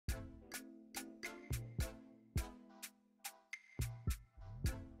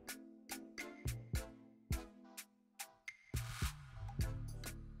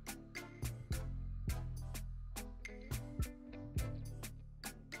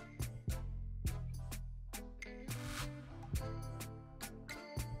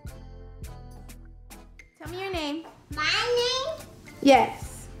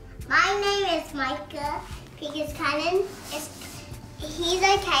Yes. My name is Micah because Kylan he's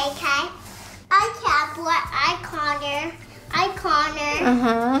a KK. I Caplet, I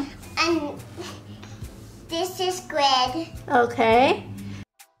Connor, and this is Squid. Okay.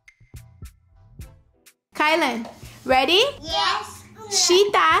 Kylan, ready? Yes.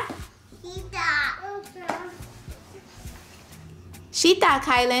 Sheeta. Sheeta,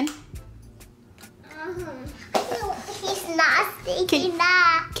 Kylan. He's not sticking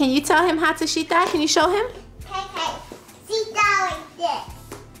that. Can you tell him how to Sheeta? Can you show him? Okay. Sit down like this.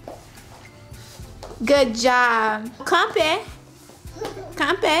 Good job. Campe.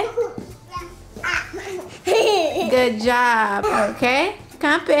 Campe. Good job. Okay.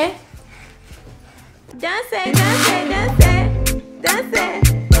 Campe. Dance, dance, dance, dance, dance, dance, dance, dance,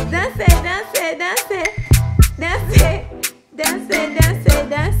 dance, dance,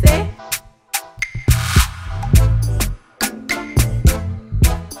 dance.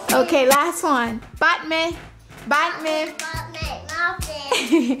 Okay, last one. Batman. Batman.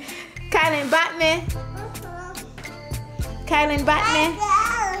 Kylan, Batman. Kylan, Batman.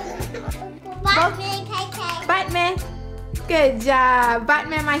 Batman, KK. Batman. Good job.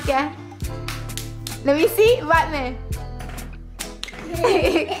 Batman, Micah. Let me see. Batman.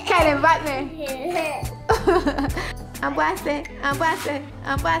 Kylan, Batman. Amboise. Amboise.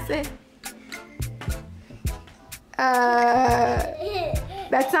 Amboise.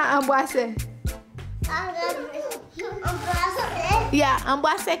 That's not Amboise. Yeah,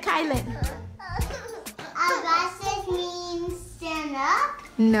 Amboise, Kylan. Amboise means stand up.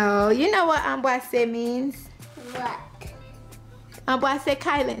 No, you know what Amboise means. What? Amboise,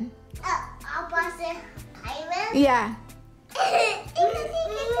 Kylan. Amboise, Kylan? Yeah.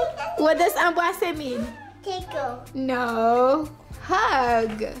 What does Amboise mean? Tickle. No.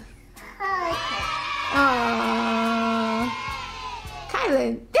 Hug. Hug. Aww.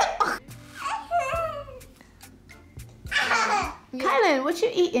 Kylan. Kylan, what you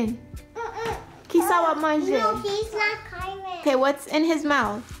eating? Kisawa manje. No, he's not Kylan. Okay, what's in his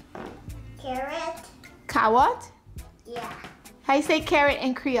mouth? Carrot. Kawat? Yeah. How you say carrot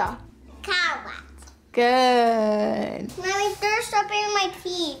in Creole? Carrot. Good. Mommy, there's something in my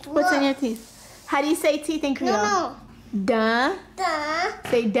teeth. What's in your teeth? How do you say teeth in Creole? No. Dun. Duh.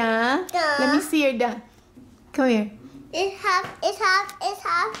 Say dun. Dun. Let me see your dun. Come here. It has.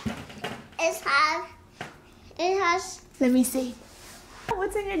 Let me see.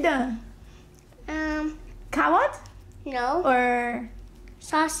 What's in your dun? Kawat? No. Or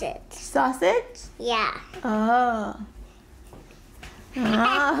Sausage. sausage? Yeah. Oh.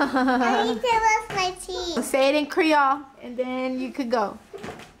 I need to lift my teeth. Say it in Creole, and then you could go.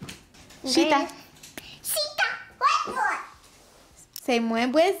 Sheeta. Sita. What? Say muy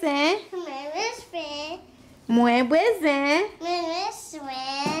buezen. Mimi Muy buezen.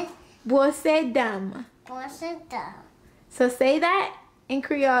 Swin. Você dame. Bosita. So say that in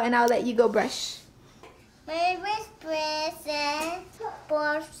Creole, and I'll let you go brush. Mimi Swin.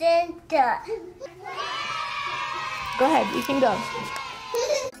 Bosita. Go ahead, you can go.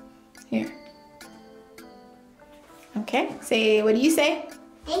 Here. Okay, say, what do you say?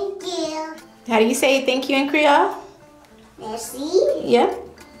 Thank you. How do you say thank you in Creole? Merci. Yeah.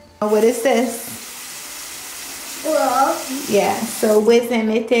 What is this? Hello. Yeah, so with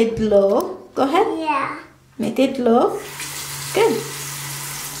mette de l'eau. Go ahead. Yeah. Mette de l'eau. Good.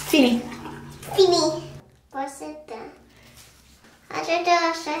 Fini. Fini. Bosita. I should do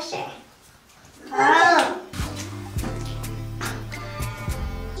a session. Oh.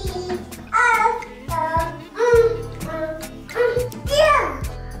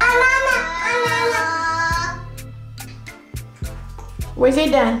 Where's your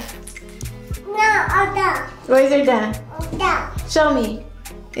done? No, I'm done. Where's your done? I'm done. Show me.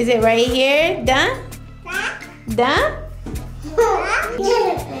 Is it right here? Done? Done?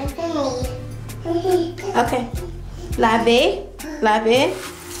 Okay. Lave. Lave.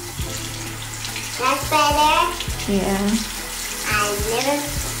 That's better. Yeah. I never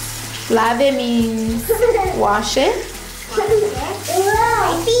Lave means wash it.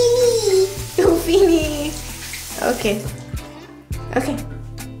 Fini. Fini. Okay. Okay.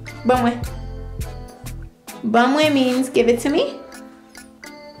 Bamwe. Bamwe means give it to me.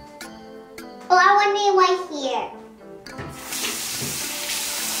 Oh, I want it right here.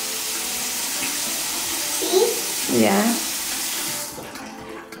 See? Yeah.